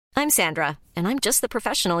I'm Sandra, and I'm just the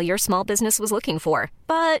professional your small business was looking for.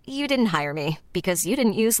 But you didn't hire me because you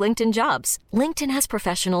didn't use LinkedIn Jobs. LinkedIn has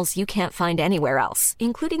professionals you can't find anywhere else,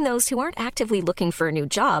 including those who aren't actively looking for a new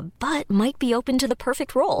job, but might be open to the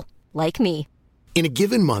perfect role, like me. In a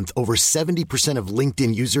given month, over 70% of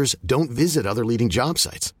LinkedIn users don't visit other leading job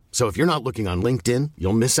sites. So if you're not looking on LinkedIn,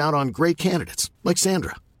 you'll miss out on great candidates like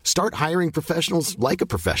Sandra. Start hiring professionals like a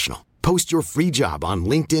professional. Post your free job on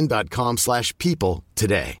linkedin.com/people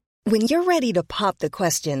today. When you're ready to pop the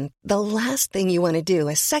question, the last thing you want to do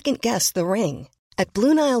is second-guess the ring. At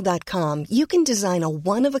BlueNile.com, you can design a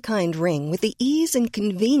one-of-a-kind ring with the ease and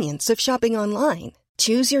convenience of shopping online.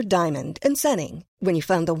 Choose your diamond and setting. When you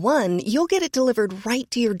find the one, you'll get it delivered right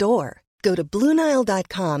to your door. Go to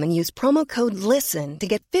BlueNile.com and use promo code LISTEN to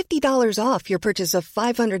get $50 off your purchase of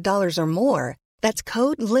 $500 or more. That's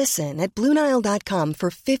code LISTEN at BlueNile.com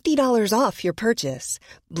for $50 off your purchase.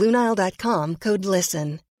 BlueNile.com, code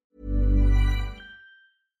LISTEN.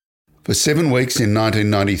 For 7 weeks in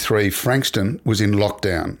 1993, Frankston was in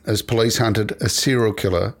lockdown as police hunted a serial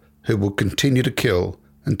killer who will continue to kill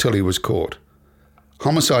until he was caught.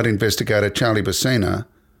 Homicide investigator Charlie Bassina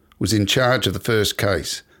was in charge of the first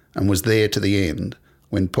case and was there to the end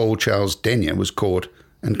when Paul Charles Denyer was caught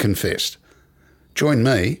and confessed. Join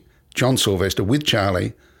me, John Sylvester, with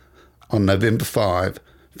Charlie on November 5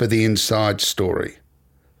 for the Inside Story,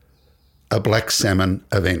 a Black Salmon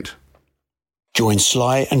event. Join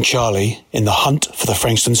Sly and Charlie in the hunt for the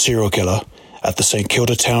Frankston serial killer at the St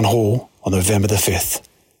Kilda Town Hall on November the 5th.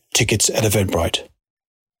 Tickets at Eventbrite.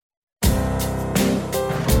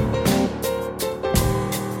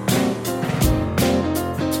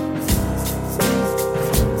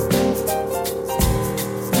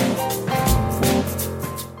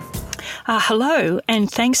 Hello, and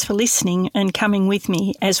thanks for listening and coming with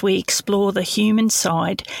me as we explore the human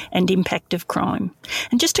side and impact of crime.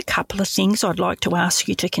 And just a couple of things I'd like to ask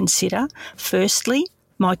you to consider. Firstly,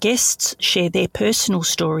 my guests share their personal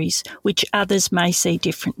stories, which others may see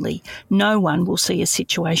differently. No one will see a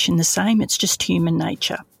situation the same. It's just human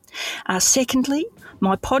nature. Secondly,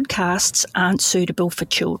 my podcasts aren't suitable for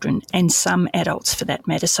children and some adults for that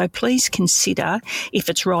matter, so please consider if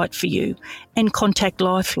it's right for you and contact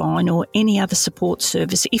Lifeline or any other support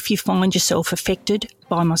service if you find yourself affected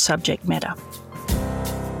by my subject matter.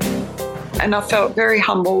 And I felt very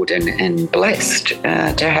humbled and blessed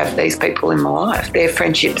to have these people in my life. They're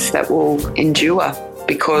friendships that will endure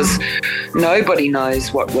because nobody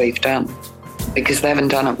knows what we've done because they haven't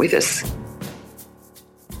done it with us.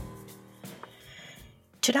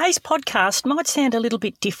 Today's podcast might sound a little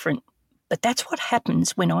bit different, but that's what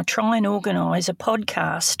happens when I try and organise a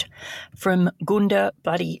podcast from Gunda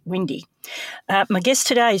bloody Windy. My guest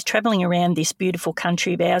today is travelling around this beautiful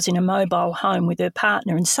country of ours in a mobile home with her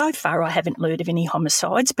partner, and so far I haven't learned of any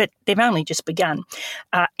homicides, but they've only just begun.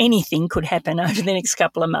 Anything could happen over the next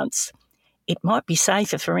couple of months. It might be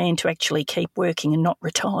safer for Anne to actually keep working and not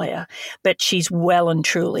retire, but she's well and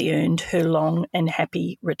truly earned her long and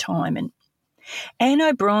happy retirement. Anne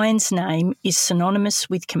O'Brien's name is synonymous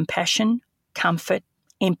with compassion, comfort,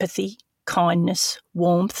 empathy, kindness,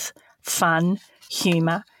 warmth, fun,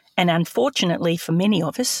 humour, and unfortunately for many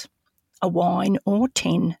of us, a wine or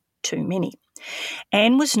 10 too many.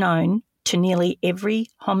 Anne was known to nearly every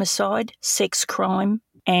homicide, sex crime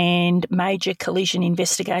and major collision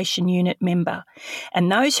investigation unit member,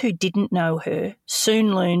 and those who didn't know her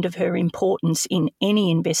soon learned of her importance in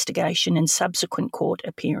any investigation and subsequent court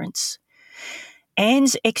appearance.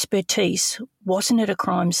 Anne's expertise wasn't at a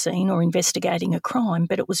crime scene or investigating a crime,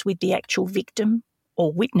 but it was with the actual victim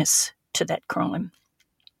or witness to that crime.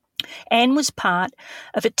 Anne was part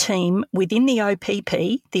of a team within the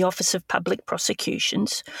OPP, the Office of Public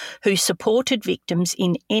Prosecutions, who supported victims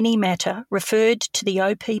in any matter referred to the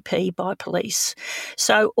OPP by police.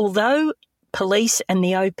 So although police and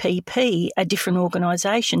the OPP are different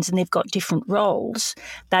organisations and they've got different roles,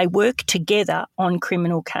 they work together on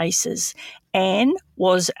criminal cases. Anne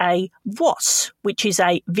was a VWAS, which is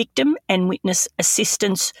a Victim and Witness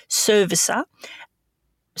Assistance social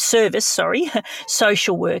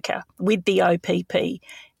worker with the OPP.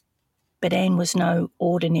 But Anne was no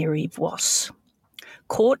ordinary VWAS.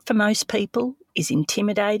 Court for most people is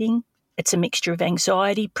intimidating. It's a mixture of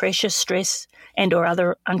anxiety, pressure, stress, and or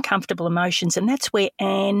other uncomfortable emotions, and that's where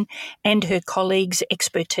Anne and her colleagues'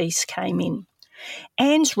 expertise came in.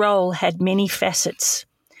 Anne's role had many facets.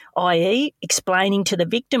 i.e. explaining to the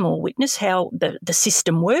victim or witness how the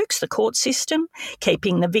system works, the court system,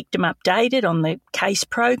 keeping the victim updated on the case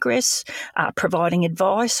progress, providing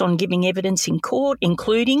advice on giving evidence in court,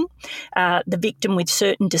 including the victim with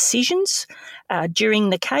certain decisions during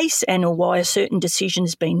the case and or why a certain decision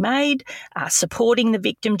has been made, supporting the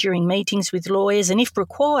victim during meetings with lawyers, and if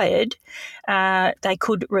required, they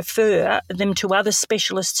could refer them to other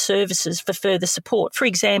specialist services for further support. For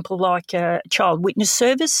example, like Child Witness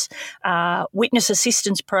Service, Witness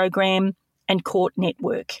Assistance Program and Court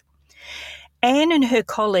Network. Anne and her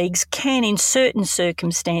colleagues can, in certain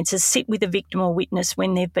circumstances, sit with a victim or witness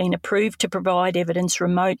when they've been approved to provide evidence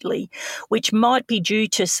remotely, which might be due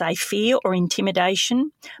to, say, fear or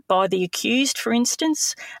intimidation by the accused, for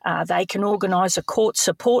instance. They can organise a court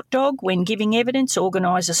support dog when giving evidence,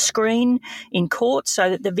 organise a screen in court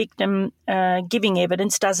so that the victim giving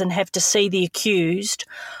evidence doesn't have to see the accused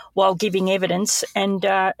while giving evidence, and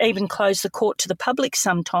even close the court to the public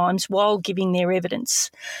sometimes while giving their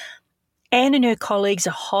evidence. Anne and her colleagues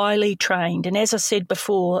are highly trained, and as I said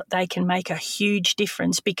before, they can make a huge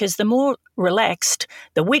difference because the more relaxed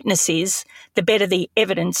the witness is, the better the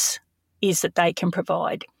evidence is that they can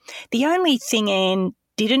provide. The only thing Anne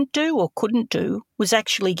didn't do or couldn't do was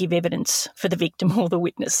actually give evidence for the victim or the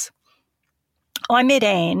witness. I met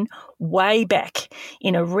Anne way back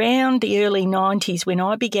in around the early 90s when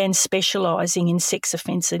I began specialising in sex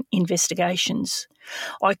offence investigations.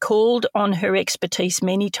 I called on her expertise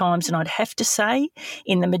many times, and I'd have to say,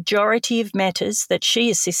 in the majority of matters that she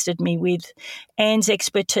assisted me with, Anne's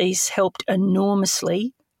expertise helped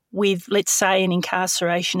enormously with, let's say, an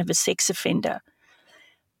incarceration of a sex offender.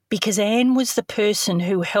 Because Anne was the person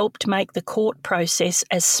who helped make the court process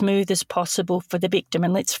as smooth as possible for the victim.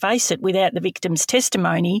 And let's face it, without the victim's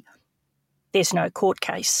testimony, there's no court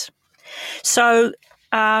case. So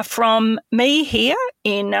from me here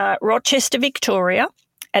in Rochester, Victoria,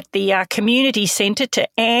 at the community centre, to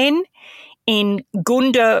Anne in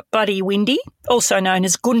Gunda Bloody Windy, also known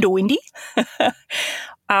as Goondiwindi.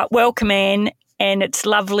 Welcome, Anne, and it's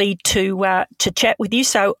lovely to chat with you.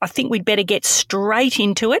 So I think we'd better get straight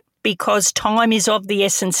into it because time is of the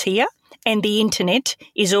essence here, and the internet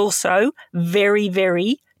is also very,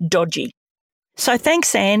 very dodgy. So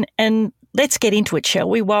thanks, Anne, and let's get into it, shall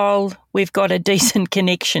we, while we've got a decent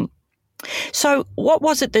connection. So what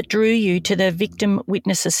was it that drew you to the victim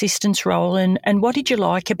witness assistance role, and what did you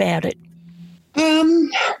like about it?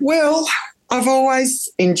 Well, I've always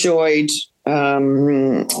enjoyed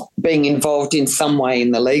being involved in some way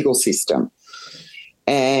in the legal system,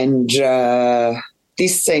 and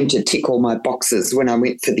this seemed to tick all my boxes when I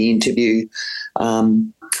went for the interview.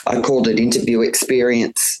 I called it interview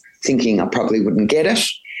experience, thinking I probably wouldn't get it.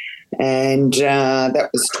 And that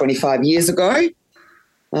was 25 years ago.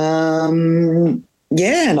 And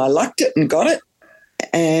I liked it and got it.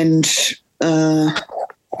 And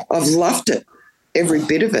I've loved it, every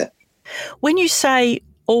bit of it. When you say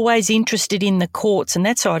always interested in the courts and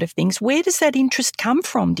that side of things, where does that interest come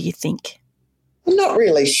from, do you think? I'm not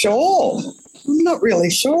really sure.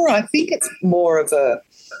 I think it's more of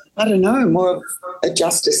more of a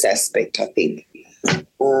justice aspect, I think.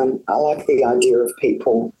 I like the idea of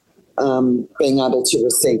people being able to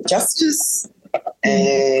receive justice,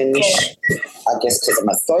 and I guess because I'm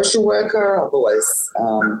a social worker, I've always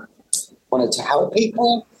wanted to help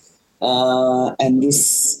people, and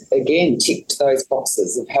this again ticked those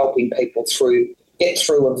boxes of helping people get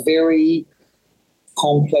through a very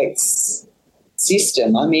complex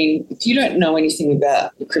system. I mean, if you don't know anything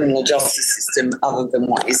about the criminal justice system other than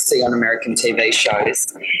what you see on American TV shows,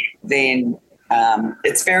 then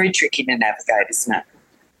it's very tricky to navigate, isn't it?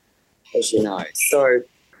 As you know. So,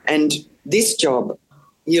 and this job,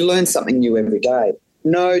 you learn something new every day.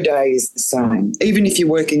 No day is the same. Even if you're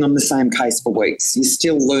working on the same case for weeks, you're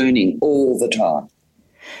still learning all the time.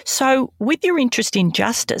 So with your interest in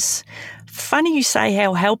justice, funny you say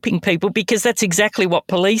how helping people, because that's exactly what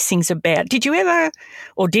policing's about. Did you ever,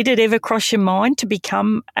 or did it ever cross your mind to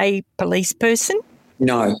become a police person?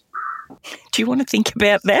 No. Do you want to think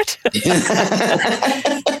about that?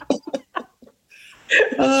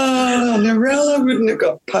 Oh, Narella wouldn't have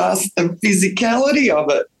got past the physicality of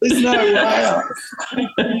it. There's no way.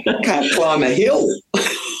 I can't climb a hill.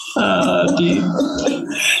 Oh, dear.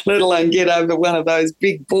 Let alone get over one of those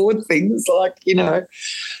big board things No,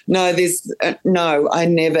 I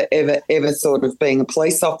never, ever, ever thought of being a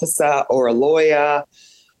police officer or a lawyer.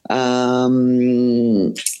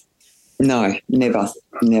 No, never.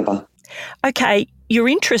 Okay, your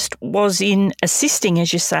interest was in assisting,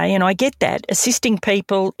 as you say, and I get that, assisting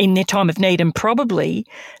people in their time of need, and probably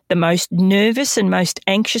the most nervous and most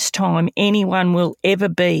anxious time anyone will ever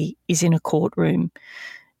be is in a courtroom.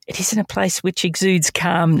 It isn't a place which exudes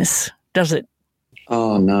calmness, does it?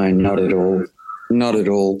 Oh, no, not at all. Not at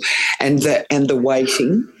all. And the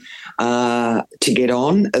waiting to get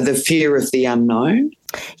on, the fear of the unknown.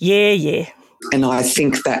 Yeah. And I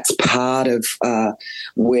think that's part of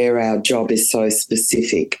where our job is so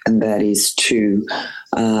specific, and that is to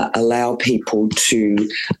allow people to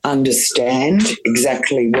understand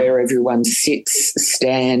exactly where everyone sits,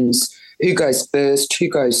 stands, who goes first, who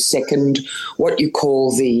goes second, what you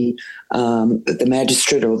call the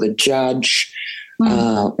magistrate or the judge,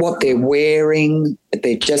 what they're wearing.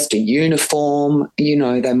 They're just a uniform. You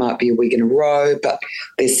know, they might be a wig and a robe, but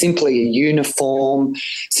they're simply a uniform.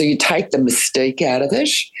 So you take the mystique out of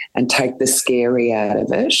it and take the scary out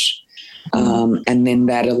of it. And then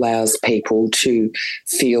that allows people to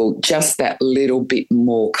feel just that little bit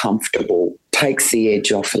more comfortable, takes the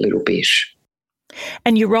edge off a little bit.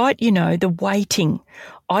 And you're right, you know, the waiting.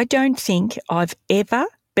 I don't think I've ever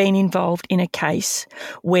been involved in a case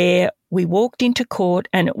where we walked into court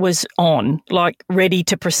and it was on, like ready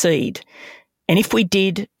to proceed. And if we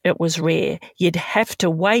did, it was rare. You'd have to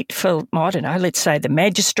wait for, I don't know, let's say the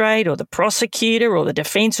magistrate or the prosecutor or the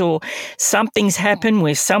defence, or something's happened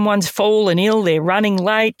where someone's fallen ill, they're running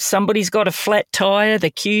late, somebody's got a flat tyre, the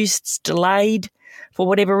queue's delayed for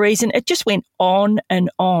whatever reason. It just went on and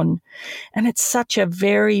on. And it's such a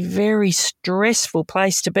very, very stressful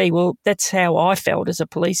place to be. Well, that's how I felt as a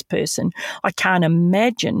police person. I can't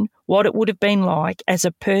imagine what it would have been like as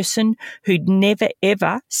a person who'd never,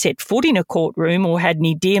 ever set foot in a courtroom or had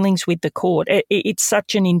any dealings with the court. It's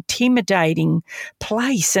such an intimidating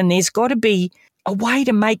place, and there's got to be a way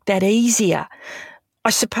to make that easier.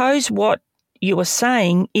 I suppose what you are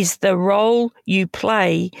saying is the role you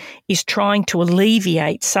play is trying to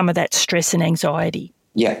alleviate some of that stress and anxiety.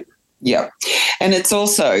 Yeah. And it's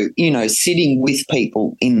also, you know, sitting with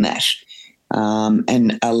people in that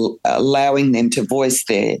and allowing them to voice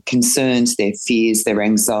their concerns, their fears, their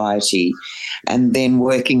anxiety, and then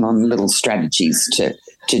working on little strategies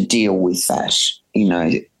to deal with that, you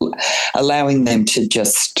know, allowing them to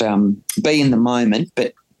just be in the moment,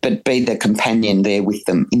 but be the companion there with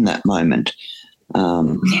them in that moment.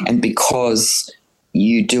 And because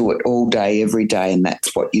you do it all day, every day, and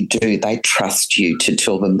that's what you do, they trust you to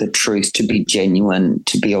tell them the truth, to be genuine,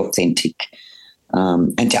 to be authentic,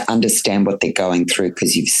 and to understand what they're going through,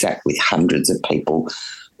 because you've sat with hundreds of people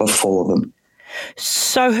before them.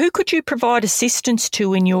 So who could you provide assistance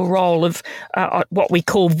to in your role of what we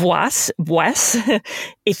call VWAS,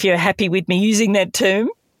 if you're happy with me using that term?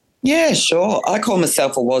 Yeah, sure. I call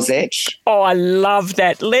myself a WASette. Oh, I love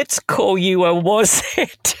that. Let's call you a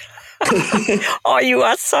WASette. Oh, you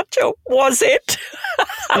are such a WASette.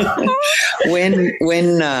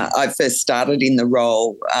 When I first started in the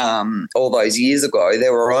role all those years ago,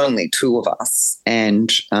 there were only two of us,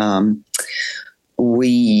 and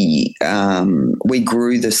we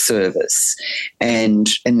grew the service, and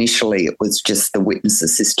initially it was just the Witness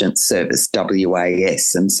Assistance Service,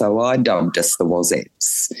 VWAS, and so I dubbed us the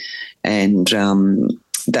WASettes, and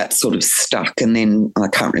that sort of stuck. And then I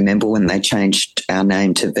can't remember when they changed our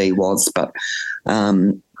name to VWAS, but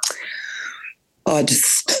I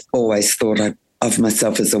just always thought of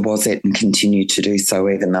myself as a WASette and continue to do so.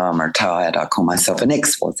 Even though I'm retired, I call myself an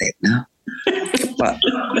ex-WASette now. But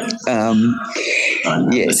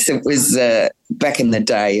yes, it was back in the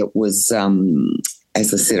day. It was,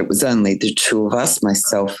 as I said, it was only the two of us,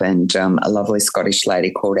 myself and a lovely Scottish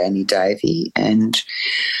lady called Annie Davey, and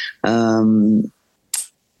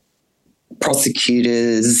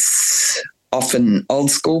prosecutors. Often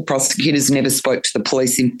old school prosecutors never spoke to the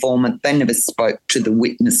police informant. They never spoke to the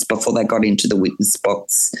witness before they got into the witness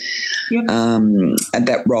box. Yep. And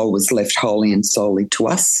that role was left wholly and solely to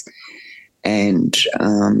us. And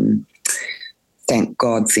thank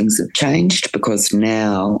God things have changed, because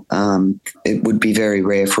now it would be very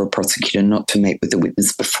rare for a prosecutor not to meet with the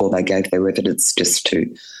witness before they gave their evidence, just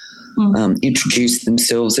to introduce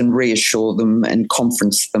themselves and reassure them and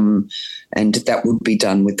conference them, and that would be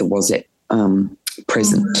done with the WASette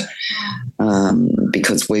present,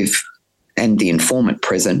 because and the informant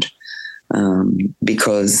present,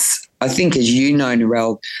 because I think, as you know,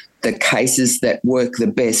 Narelle, the cases that work the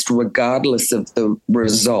best, regardless of the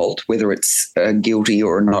result, whether it's a guilty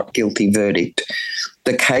or a not guilty verdict,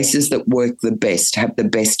 the cases that work the best, have the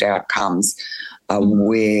best outcomes, are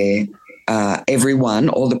where everyone,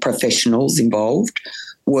 all the professionals involved,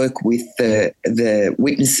 work with the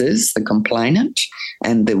witnesses, the complainant,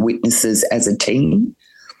 and the witnesses as a team.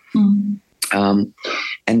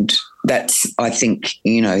 And that's, I think,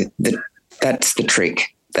 that's the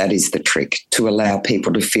trick. That is the trick, to allow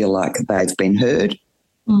people to feel like they've been heard.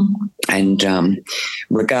 And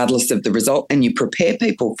regardless of the result, and you prepare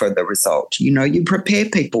people for the result. You prepare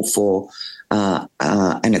people for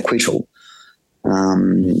an acquittal.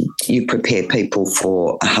 You prepare people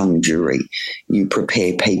for a hung jury. You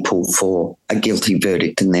prepare people for a guilty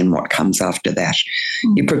verdict, and then what comes after that.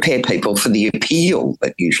 You prepare people for the appeal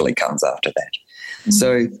that usually comes after that.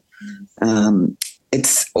 So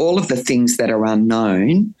it's all of the things that are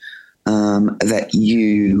unknown that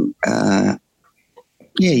you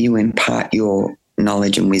impart your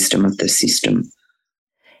knowledge and wisdom of the system.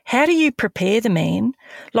 How do you prepare the man?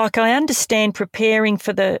 Like, I understand preparing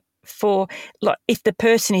for if the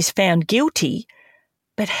person is found guilty,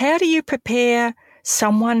 but how do you prepare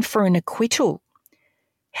someone for an acquittal?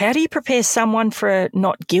 How do you prepare someone for a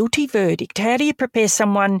not guilty verdict? How do you prepare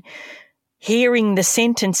someone hearing the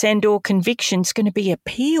sentence and or conviction's going to be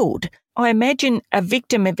appealed? I imagine a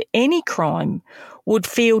victim of any crime would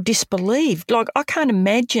feel disbelieved. Like, I can't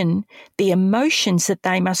imagine the emotions that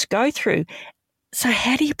they must go through. So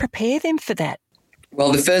how do you prepare them for that?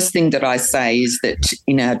 Well, the first thing that I say is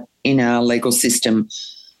that in our legal system,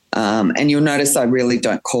 and you'll notice I really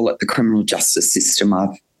don't call it the criminal justice system.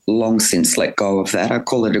 I've long since let go of that. I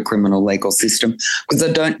call it a criminal legal system because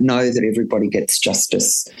I don't know that everybody gets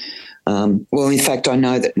justice. Well, in fact, I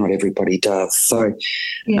know that not everybody does. So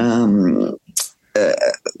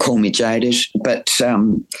call me jaded. But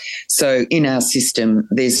so in our system,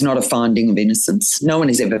 there's not a finding of innocence. No one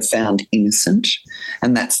is ever found innocent.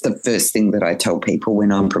 And that's the first thing that I tell people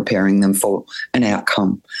when I'm preparing them for an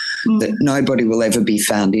outcome, that nobody will ever be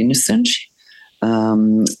found innocent.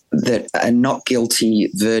 That a not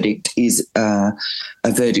guilty verdict is a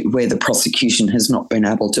verdict where the prosecution has not been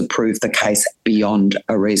able to prove the case beyond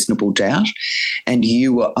a reasonable doubt, and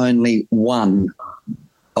you were only one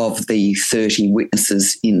of the 30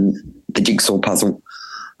 witnesses in the jigsaw puzzle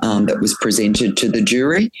that was presented to the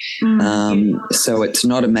jury. So it's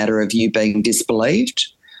not a matter of you being disbelieved.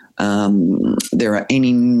 There are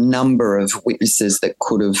any number of witnesses that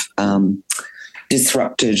could have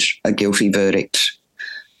disrupted a guilty verdict.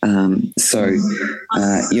 So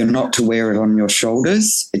you're not to wear it on your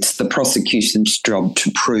shoulders. It's the prosecution's job to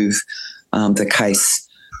prove the case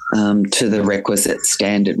to the requisite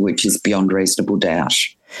standard, which is beyond reasonable doubt.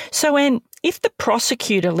 So, Anne, if the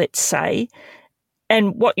prosecutor, let's say,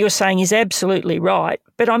 and what you're saying is absolutely right,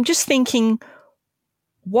 but I'm just thinking,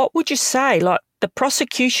 what would you say? Like, the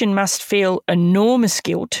prosecution must feel enormous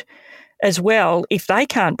guilt as well if they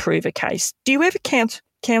can't prove a case. Do you ever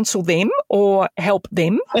counsel them or help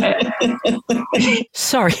them?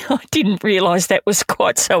 Sorry, I didn't realise that was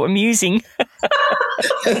quite so amusing.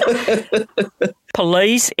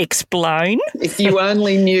 Please explain. If you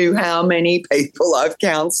only knew how many people I've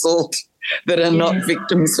counselled that are not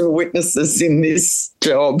victims or witnesses in this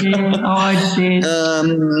job. I did.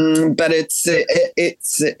 But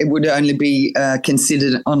it would only be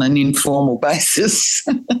considered on an informal basis.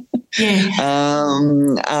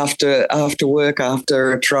 After work,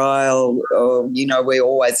 after a trial, we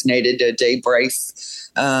always needed a debrief,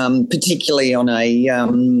 particularly on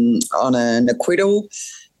an acquittal,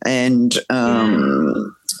 and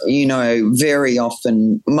very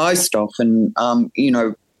often, most often,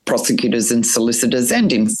 prosecutors and solicitors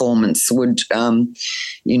and informants would,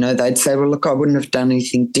 they'd say, well, look, I wouldn't have done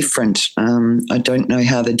anything different. I don't know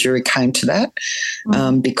how the jury came to that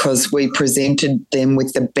because we presented them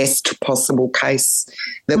with the best possible case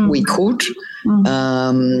that we could.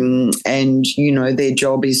 And, their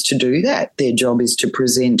job is to do that. Their job is to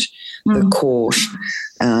present the court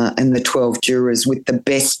and the 12 jurors with the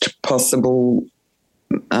best possible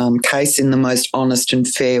case in the most honest and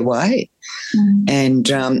fair way. And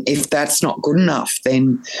if that's not good enough,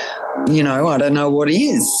 then, I don't know what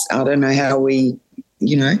is. I don't know how we,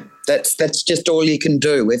 that's just all you can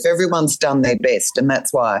do. If everyone's done their best, and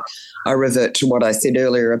that's why I revert to what I said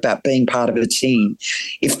earlier about being part of a team.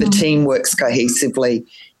 If the team works cohesively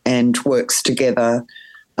and works together,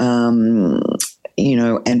 and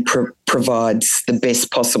provides the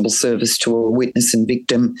best possible service to a witness and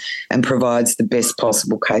victim and provides the best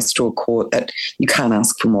possible case to a court, that you can't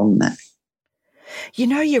ask for more than that.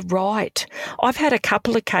 You're right. I've had a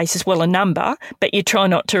couple of cases, well, a number, but you try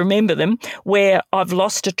not to remember them, where I've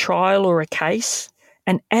lost a trial or a case,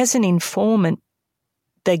 and as an informant,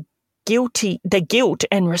 the guilt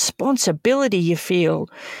and responsibility you feel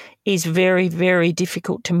is very, very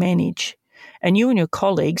difficult to manage. And you and your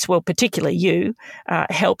colleagues, well, particularly you,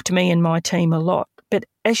 helped me and my team a lot. But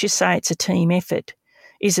as you say, it's a team effort,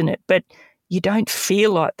 isn't it? But you don't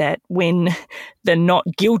feel like that when the not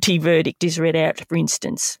guilty verdict is read out, for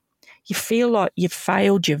instance. You feel like you've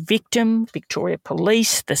failed your victim, Victoria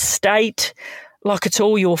Police, the state, like it's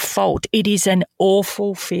all your fault. It is an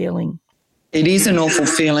awful feeling. It is an awful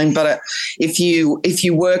feeling, but if you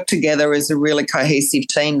work together as a really cohesive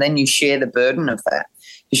team, then you share the burden of that.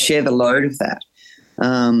 You share the load of that.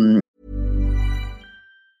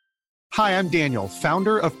 Hi, I'm Daniel,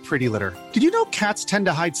 founder of Pretty Litter. Did you know cats tend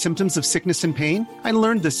to hide symptoms of sickness and pain? I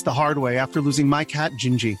learned this the hard way after losing my cat,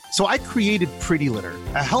 Gingy. So I created Pretty Litter,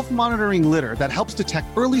 a health monitoring litter that helps detect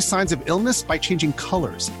early signs of illness by changing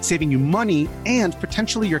colors, saving you money and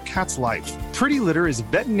potentially your cat's life. Pretty Litter is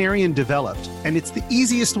veterinarian developed, and it's the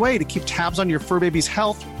easiest way to keep tabs on your fur baby's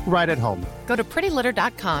health right at home. Go to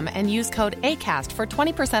prettylitter.com and use code ACAST for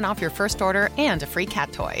 20% off your first order and a free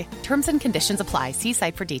cat toy. Terms and conditions apply. See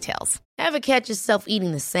site for details. Ever catch yourself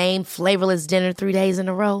eating the same flavorless dinner 3 days in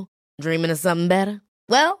a row? Dreaming of something better?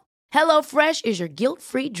 Well, HelloFresh is your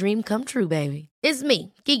guilt-free dream come true, baby. It's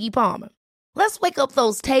me, Keke Palmer. Let's wake up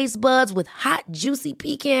those taste buds with hot, juicy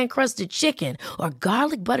pecan-crusted chicken or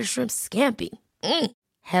garlic butter shrimp scampi.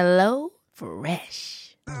 Hello Fresh.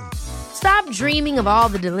 Stop dreaming of all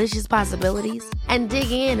the delicious possibilities and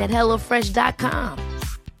dig in at HelloFresh.com.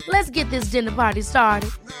 Let's get this dinner party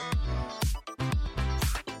started.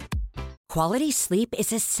 Quality sleep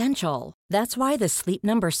is essential. That's why the Sleep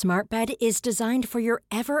Number Smart Bed is designed for your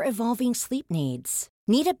ever-evolving sleep needs.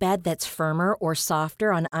 Need a bed that's firmer or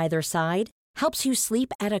softer on either side? Helps you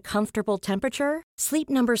sleep at a comfortable temperature? Sleep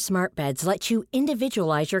Number Smart Beds let you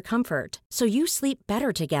individualize your comfort, so you sleep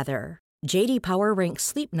better together. J.D. Power ranks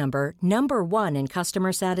Sleep Number number 1 in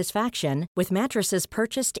customer satisfaction with mattresses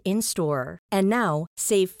purchased in-store. And now,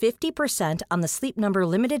 save 50% on the Sleep Number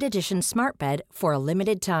Limited Edition Smart Bed for a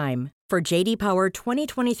limited time. For J.D. Power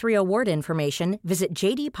 2023 award information, visit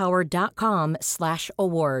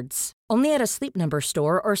jdpower.com/awards. Only at a Sleep Number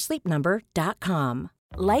store or sleepnumber.com.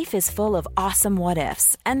 Life is full of awesome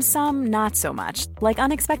what-ifs, and some not so much, like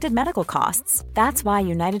unexpected medical costs. That's why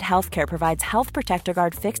United Healthcare provides Health Protector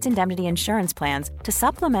Guard fixed indemnity insurance plans to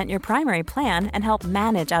supplement your primary plan and help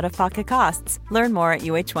manage out-of-pocket costs. Learn more at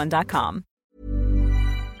uh1.com.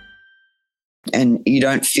 And you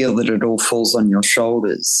don't feel that it all falls on your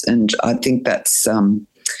shoulders. And I think that's,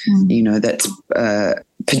 that's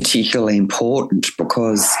particularly important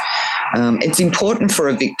because it's important for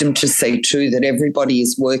a victim to see too that everybody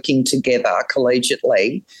is working together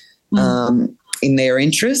collegiately in their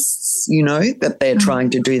interests, that they're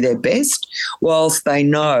trying to do their best, whilst they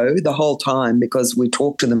know the whole time, because we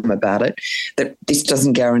talk to them about it, that this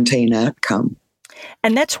doesn't guarantee an outcome.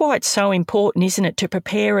 And that's why it's so important, isn't it, to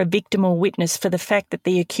prepare a victim or witness for the fact that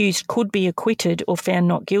the accused could be acquitted or found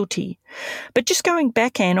not guilty. But just going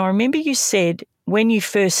back, Anne, I remember you said when you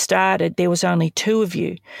first started there was only 2 of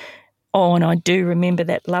you. Oh, and I do remember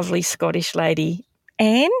that lovely Scottish lady,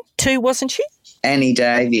 Anne, too, wasn't she? Annie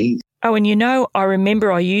Davey. Oh, and I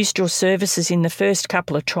remember I used your services in the first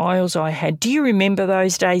couple of trials I had. Do you remember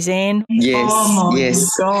those days, Anne? Yes, yes.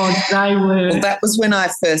 God, they were. Well, that was when I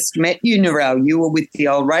first met you, Narelle. You were with the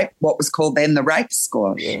old what was called then the rape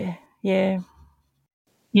squad. Yeah.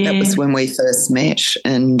 That was when we first met.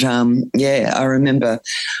 And, I remember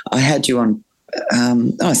I had you on,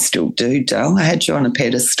 I still do, Dale. I had you on a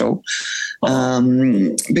pedestal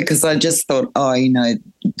because I just thought,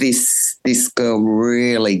 this girl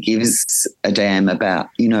really gives a damn about,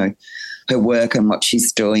 her work and what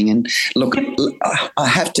she's doing. And look, I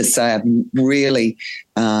have to say I really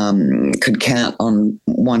could count on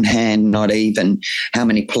one hand, not even how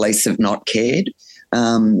many police have not cared.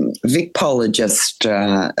 VicPol are just,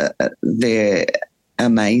 they're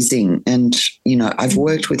amazing. And, I've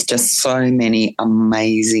worked with just so many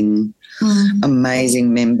amazing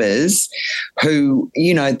members who,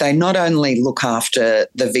 they not only look after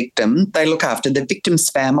the victim, they look after the victim's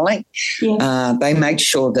family. Yeah. They make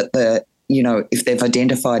sure that if they've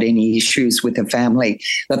identified any issues with the family,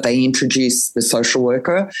 that they introduce the social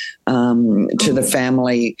worker to the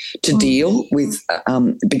family to deal with,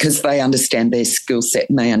 because they understand their skill set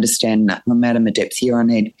and they understand, Madam Adept here, I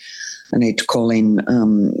need to call in,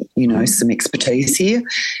 some expertise here.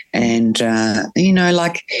 And,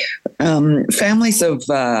 families of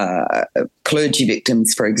clergy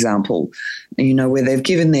victims, for example, where they've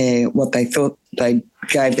given what they thought they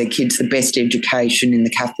gave their kids the best education in the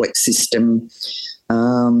Catholic system,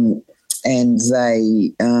 and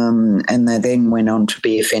they then went on to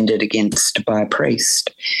be offended against by a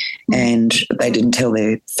priest, and they didn't tell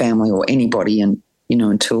their family or anybody, and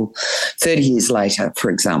until 30 years later, for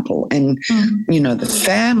example. And, the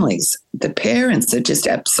families, the parents are just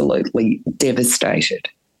absolutely devastated.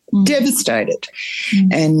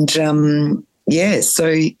 And, so,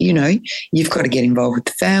 you've got to get involved with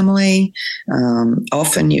the family.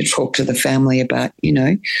 Often you talk to the family about,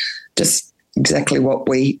 just exactly what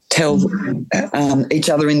we tell each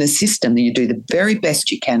other in the system. You do the very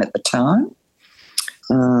best you can at the time.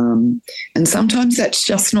 And sometimes that's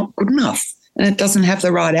just not good enough and it doesn't have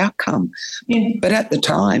the right outcome. Yeah. But at the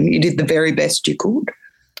time, you did the very best you could.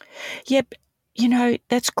 Yep.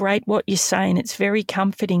 That's great what you're saying. It's very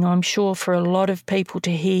comforting, I'm sure, for a lot of people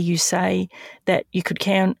to hear you say that you could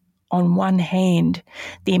count on one hand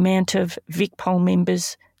the amount of VicPol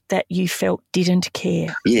members that you felt didn't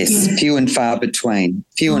care. Yes, few and far between.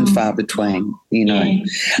 Like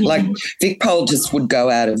VicPol just would go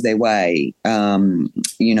out of their way,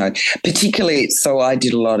 particularly, so I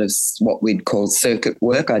did a lot of what we'd call circuit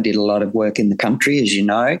work. I did a lot of work in the country, as you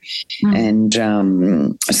know, and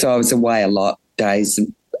so I was away a lot, days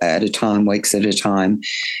at a time, weeks at a time,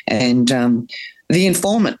 and the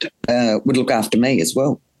informant would look after me as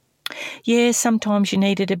well. Yeah, sometimes you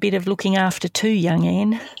needed a bit of looking after too, young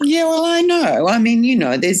Anne. Yeah, well, I know. I mean,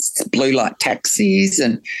 there's blue light taxis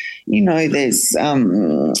and, there's,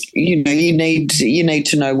 you need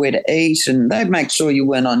to know where to eat, and they'd make sure you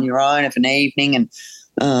weren't on your own of an evening, and,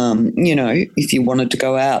 if you wanted to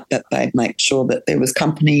go out, that they'd make sure that there was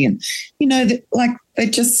company, and, they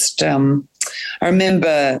just I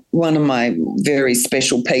remember one of my very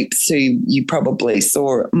special peeps who you probably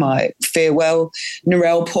saw at my farewell,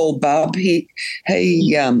 Narelle Paul Bubb.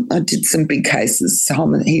 I did some big cases.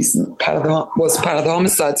 He's was part of the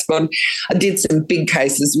homicide squad. I did some big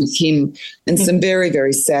cases with him and some very,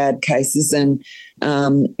 very sad cases. And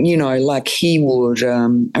he would.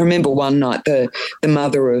 I remember one night the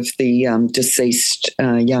mother of the deceased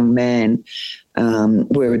young man.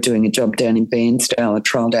 We were doing a job down in Bairnsdale, a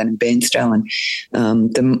trial down in Bairnsdale,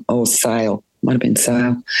 and Sale, might have been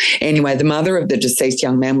Sale. Anyway, the mother of the deceased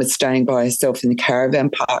young man was staying by herself in the caravan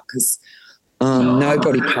park because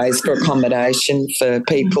nobody pays for accommodation for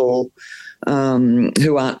people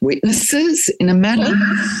who aren't witnesses in a matter.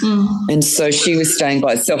 And so she was staying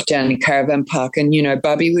by herself down in caravan park, and,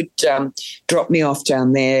 Bubby would drop me off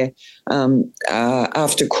down there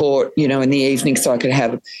after court, in the evening, so I could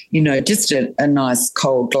have, just a nice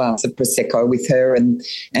cold glass of Prosecco with her and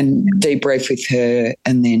debrief with her,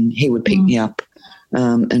 and then he would pick me up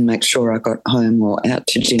and make sure I got home or out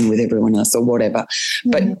to dinner with everyone else or whatever.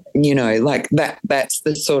 But, that's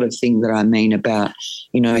the sort of thing that I mean about,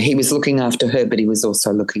 he was looking after her, but he was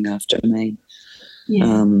also looking after me.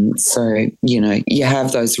 Yeah. So, you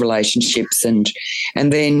have those relationships and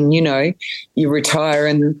then, you retire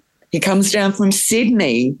and he comes down from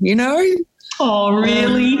Sydney, Oh,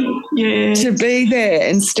 really? Yeah. To be there.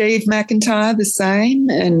 And Steve McIntyre the same,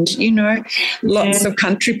 and, lots of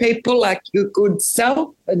country people like your good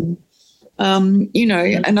self, and,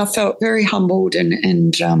 and I felt very humbled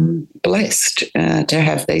and blessed to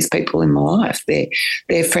have these people in my life.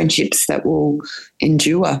 They're friendships that will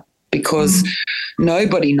endure because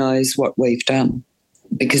nobody knows what we've done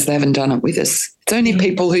because they haven't done it with us. It's only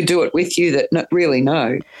people who do it with you that really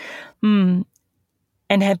know. And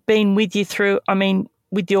have been with you through,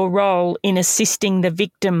 with your role in assisting the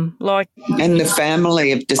victim, and the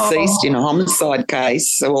family of deceased in a homicide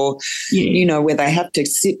case, or where they have to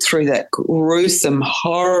sit through that gruesome,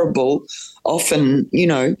 horrible, often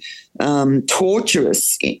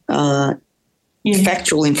torturous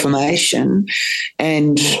factual information.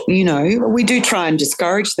 And we do try and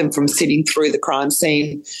discourage them from sitting through the crime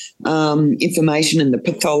scene information and the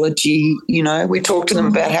pathology. We talk to them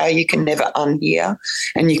about how you can never unhear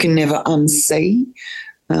and you can never unsee.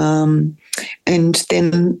 And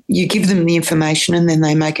then you give them the information and then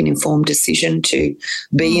they make an informed decision to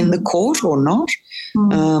be in the court or not.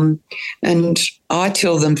 And I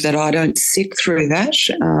tell them that I don't sit through that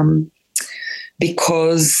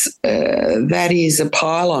because that is a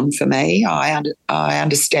pile-on for me. I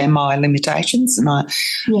understand my limitations and I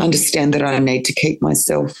understand that I need to keep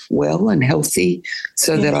myself well and healthy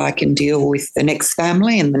so that I can deal with the next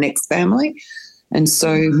family and the next family. And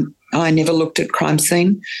so I never looked at crime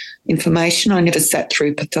scene information. I never sat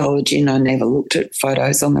through pathology and I never looked at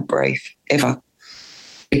photos on the brief ever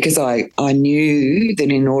because I knew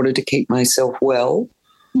that in order to keep myself well,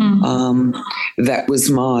 that was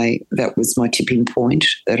my tipping point,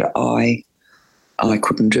 that I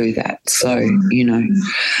couldn't do that. So,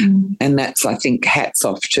 and that's, I think, hats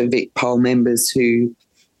off to VicPol members who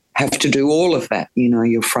have to do all of that,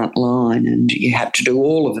 your front line, and you had to do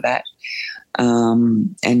all of that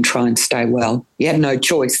and try and stay well. You had no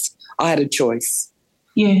choice. I had a choice.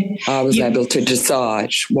 Yeah. I was able to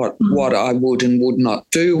decide what I would and would not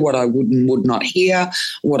do, what I would and would not hear,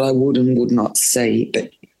 what I would and would not see.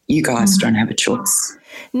 But you guys don't have a choice.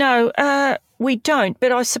 No, we don't.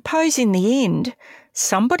 But I suppose in the end,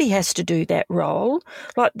 somebody has to do that role.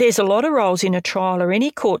 Like, there's a lot of roles in a trial or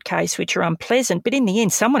any court case which are unpleasant, but in the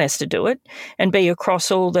end, someone has to do it and be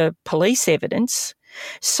across all the police evidence.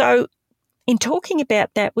 So in talking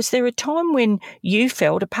about that, was there a time when you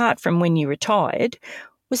felt, apart from when you retired,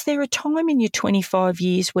 was there a time in your 25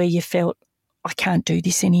 years where you felt, I can't do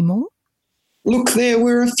this anymore? Look, there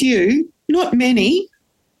were a few, not many,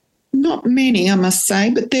 I must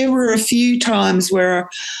say, but there were a few times where,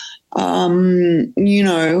 I'd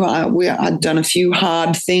done a few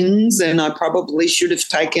hard things and I probably should have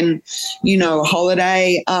taken, a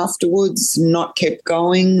holiday afterwards, not kept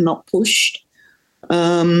going, not pushed.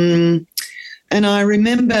 And I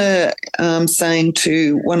remember saying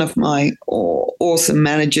to one of my awesome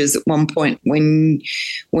managers at one point, when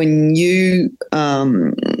you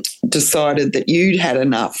decided that you'd had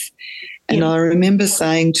enough, and I remember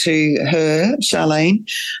saying to her, Charlene,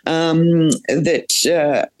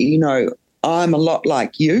 that, I'm a lot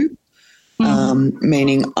like you,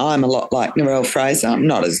 meaning I'm a lot like Narelle Fraser. I'm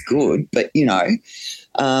not as good, but,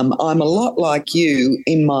 I'm a lot like you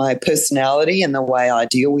in my personality and the way I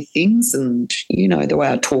deal with things and, the way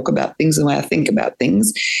I talk about things and the way I think about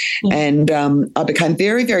things. And I became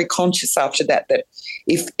very, very conscious after that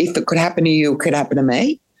if it could happen to you, it could happen to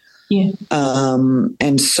me. Yeah.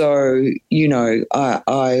 And so,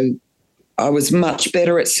 I was much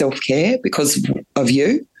better at self-care because of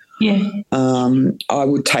you. Yeah. I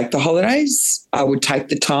would take the holidays. I would take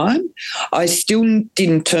the time. I still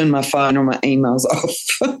didn't turn my phone or my emails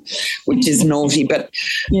off, which is naughty. But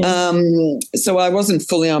so I wasn't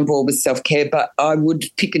fully on board with self-care, but I would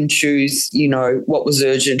pick and choose, what was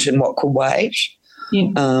urgent and what could wait,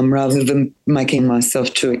 rather than making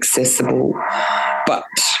myself too accessible. But,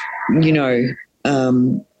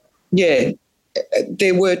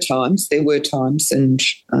 there were times and,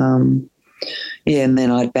 and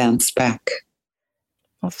then I'd bounce back.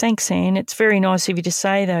 Well, thanks, Anne. It's very nice of you to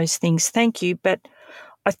say those things. Thank you. But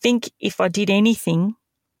I think if I did anything,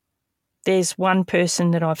 there's one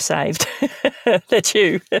person that I've saved. That's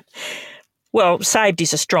you. Well, saved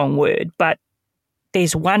is a strong word, but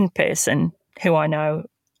there's one person who I know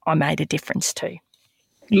I made a difference to.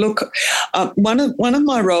 Look, one of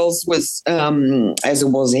my roles was, as a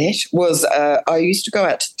wasette, was I used to go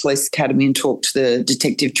out to the police academy and talk to the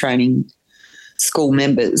detective training school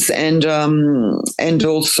members and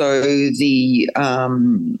also the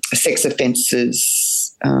sex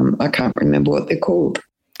offences. I can't remember what they're called.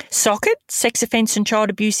 Socket, Sex Offence and Child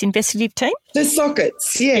Abuse Investigative Team? The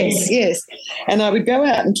Sockets, yes. And I would go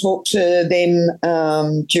out and talk to them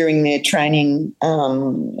during their training.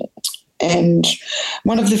 And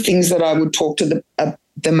one of the things that I would talk to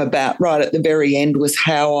them about right at the very end was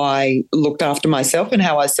how I looked after myself and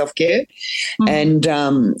how I self-cared. And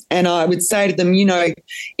I would say to them,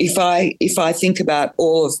 if I think about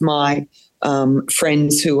all of my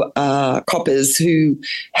friends who are coppers who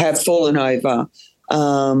have fallen over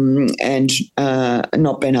and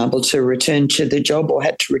not been able to return to the job or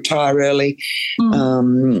had to retire early,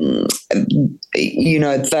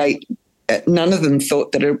 none of them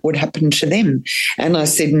thought that it would happen to them. And I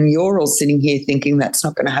said, and you're all sitting here thinking that's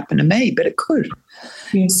not going to happen to me, but it could.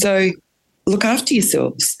 Yeah. So look after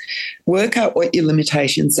yourselves. Work out what your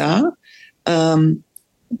limitations are.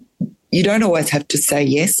 You don't always have to say,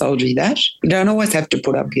 yes, I'll do that. You don't always have to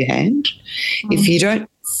put up your hand. If you don't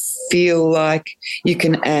feel like you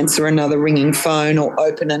can answer another ringing phone or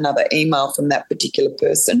open another email from that particular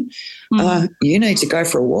person, you need to go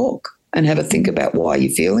for a walk and have a think about why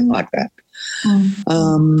you're feeling like that.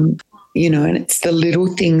 And it's the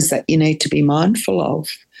little things that you need to be mindful of.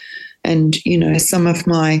 And, some of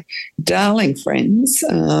my darling friends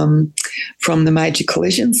from the Major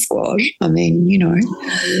Collision Squad,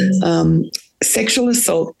 sexual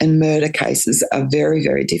assault and murder cases are very,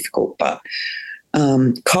 very difficult, but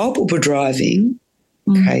culpable driving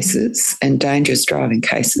cases and dangerous driving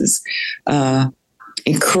cases are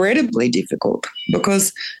incredibly difficult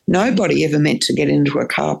because nobody ever meant to get into a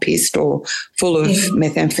car pissed or full of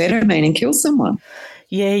methamphetamine and kill someone.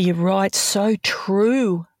 Yeah, you're right. So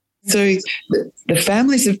true. So the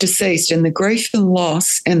families of deceased and the grief and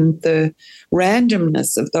loss and the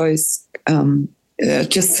randomness of those are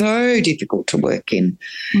just so difficult to work in.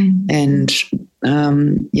 And,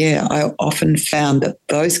 I often found that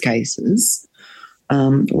those cases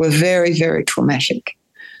were very, very traumatic.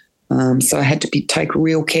 So I had to take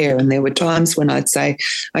real care. And there were times when I'd say,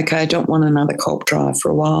 okay, I don't want another cold drive for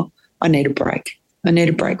a while. I need a break. I need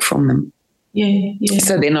a break from them. Yeah.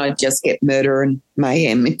 So then I'd just get murder and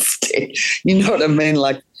mayhem instead. You know what I mean?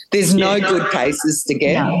 Like there's no good cases to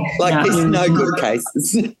get. There's no good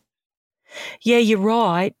cases. Yeah, you're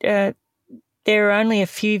right. There are only a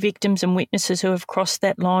few victims and witnesses who have crossed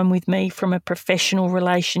that line with me from a professional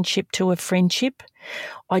relationship to a friendship.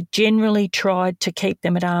 I generally tried to keep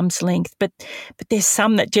them at arm's length, but there's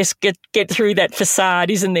some that just get through that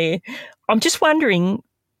facade, isn't there? I'm just wondering,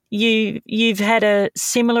 you've had a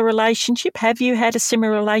similar relationship. Have you had a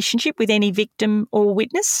similar relationship with any victim or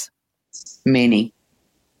witness? Many.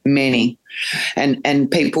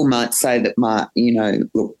 And people might say that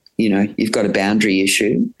you've got a boundary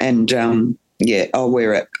issue, and I'll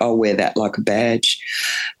wear that like a badge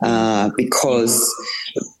because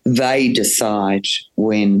they decide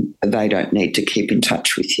when they don't need to keep in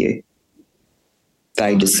touch with you.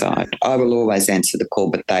 They decide. I will always answer the call,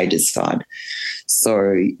 but they decide.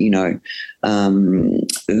 So,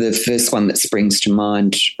 the first one that springs to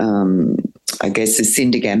mind, I guess, is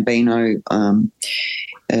Cinda Gambino,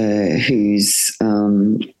 whose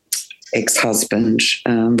ex-husband,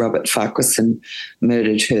 Robert Farquharson,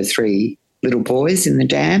 murdered her 3 little boys in the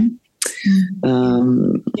dam.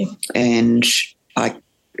 And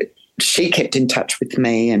she kept in touch with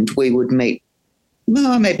me, and we would meet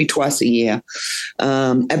maybe twice a year.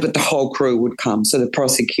 But the whole crew would come. So the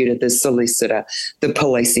prosecutor, the solicitor, the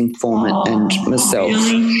police informant and myself.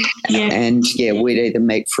 Really? Yeah. And, we'd either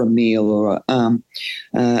meet for a meal or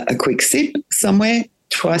a quick sip somewhere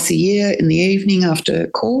twice a year in the evening after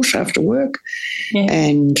court, after work.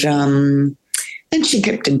 Yeah. And she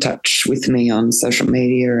kept in touch with me on social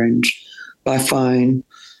media and by phone.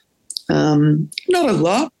 Not a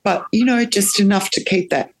lot, but, just enough to keep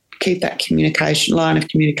that line of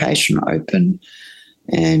communication open.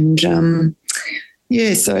 And,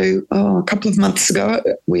 so a couple of months ago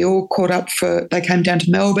we all caught up they came down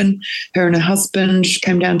to Melbourne. Her and her husband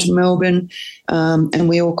came down to Melbourne, and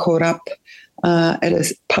we all caught up at a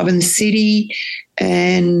pub in the city,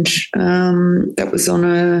 and that was on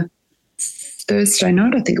a Thursday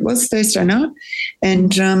night, I think it was Thursday night,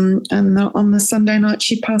 and on the Sunday night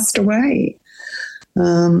she passed away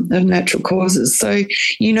of natural causes. So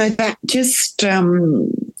that just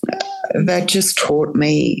taught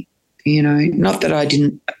me, not that I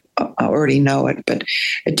already know it, but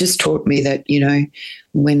it just taught me that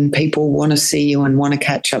when people want to see you and want to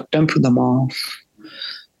catch up, don't put them off.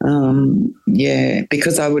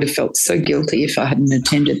 Because I would have felt so guilty if I hadn't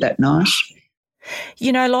attended that night.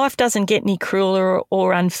 Life doesn't get any crueler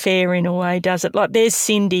or unfair in a way, does it? Like there's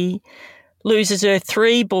Cindy, loses her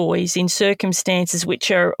 3 boys in circumstances which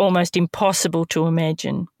are almost impossible to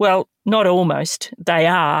imagine. Well, not almost. They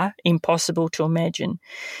are impossible to imagine.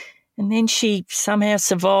 And then she somehow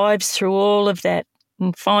survives through all of that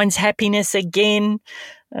and finds happiness again,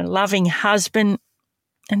 a loving husband,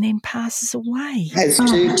 and then passes away. Has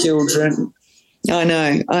 2 children. I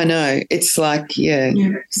know. It's like,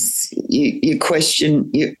 you question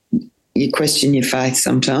your faith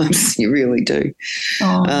sometimes. You really do.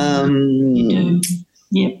 You do.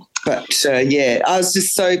 Yep. But I was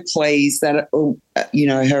just so pleased that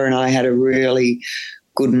her and I had a really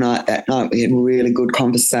good night that night. We had really good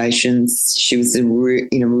conversations. She was in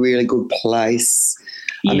a really good place.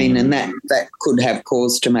 Yeah. I mean, and that could have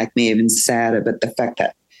cause to make me even sadder. But the fact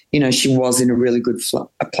that she was in a really good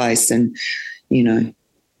place, and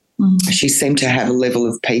she seemed to have a level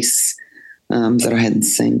of peace that I hadn't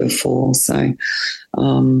seen before. So,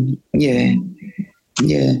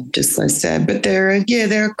 just so sad. But there are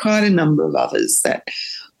quite a number of others that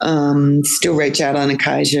still reach out on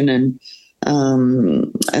occasion, and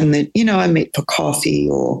that I meet for coffee,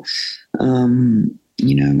 or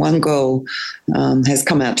one girl has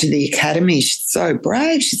come out to the academy. She's so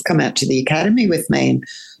brave. She's come out to the academy with me and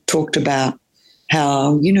talked about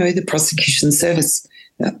how the prosecution service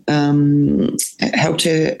helped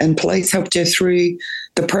her, and police helped her through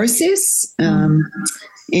the process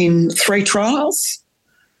in 3 trials,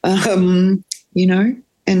 and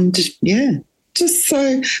just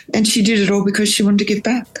so, and she did it all because she wanted to give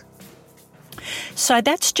back. So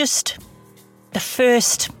that's just the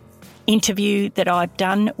first interview that I've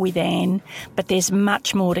done with Anne, but there's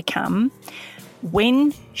much more to come.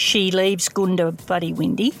 When she leaves Gunda Bloody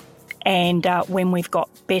Windy, and when we've got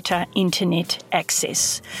better internet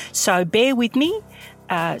access. So bear with me.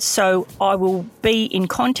 So I will be in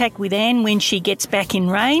contact with Anne when she gets back in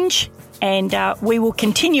range, and we will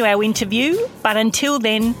continue our interview. But until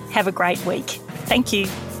then, have a great week. Thank you.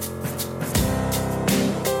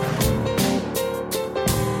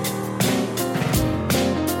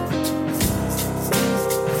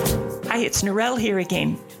 it's Narelle here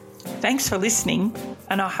again. Thanks for listening,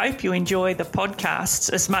 and I hope you enjoy the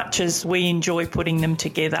podcasts as much as we enjoy putting them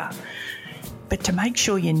together. But to make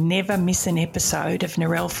sure you never miss an episode of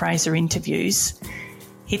Narelle Fraser Interviews,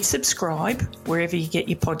 hit subscribe wherever you get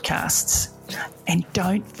your podcasts. And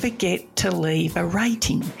don't forget to leave a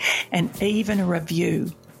rating and even a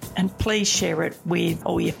review. And please share it with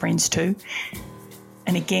all your friends too.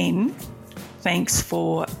 And again, thanks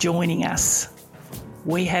for joining us.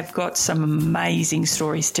 We have got some amazing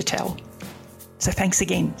stories to tell. So thanks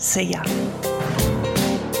again. See ya.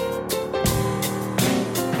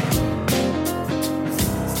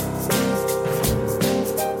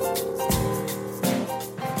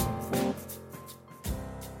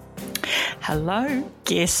 Hello,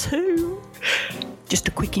 guess who? Just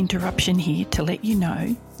a quick interruption here to let you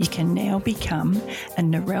know you can now become a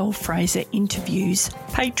Narelle Fraser Interviews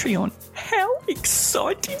Patreon. How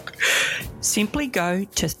exciting! Simply go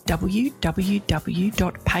to www.patreon,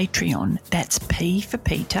 that's P for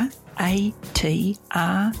Peter, ATREON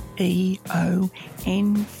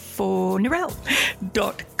for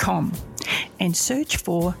Narelle.com and search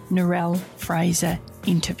for Narelle Fraser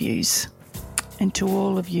Interviews. And to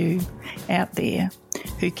all of you out there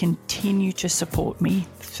who continue to support me,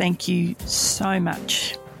 thank you so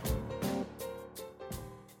much.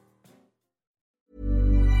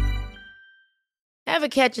 Ever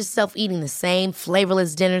catch yourself eating the same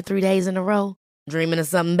flavorless dinner 3 days in a row? Dreaming of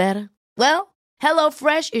something better? Well,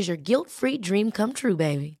 HelloFresh is your guilt-free dream come true,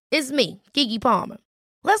 baby. It's me, Keke Palmer.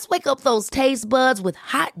 Let's wake up those taste buds with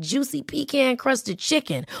hot, juicy pecan-crusted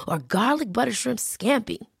chicken or garlic butter shrimp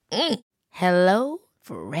scampi. Hello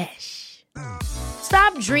Fresh.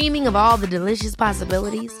 Stop dreaming of all the delicious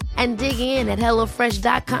possibilities and dig in at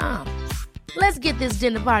HelloFresh.com. Let's get this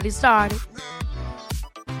dinner party started.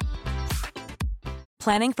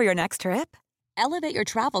 Planning for your next trip? Elevate your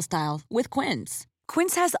travel style with Quince.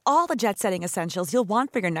 Quince has all the jet-setting essentials you'll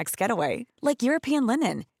want for your next getaway, like European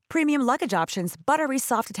linen, premium luggage options, buttery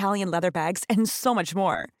soft Italian leather bags, and so much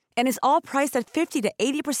more. And is all priced at 50 to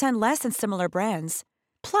 80% less than similar brands.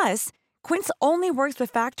 Plus, Quince only works with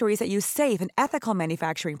factories that use safe and ethical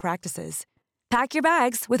manufacturing practices. Pack your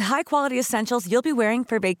bags with high-quality essentials you'll be wearing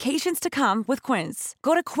for vacations to come with Quince.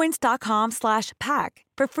 Go to quince.com/pack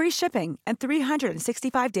for free shipping and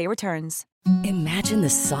 365-day returns. Imagine the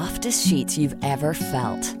softest sheets you've ever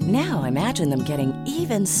felt. Now imagine them getting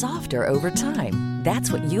even softer over time.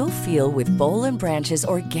 That's what you'll feel with Boll & Branch's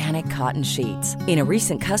organic cotton sheets. In a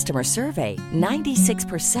recent customer survey,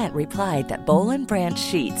 96% replied that Boll & Branch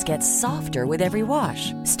sheets get softer with every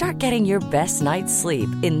wash. Start getting your best night's sleep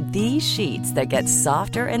in these sheets that get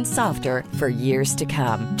softer and softer for years to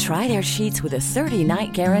come. Try their sheets with a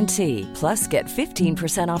 30-night guarantee. Plus, get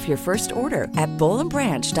 15% off your first order at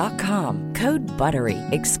bollandbranch.com. Code BUTTERY.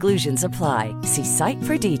 Exclusions apply. See site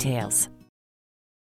for details.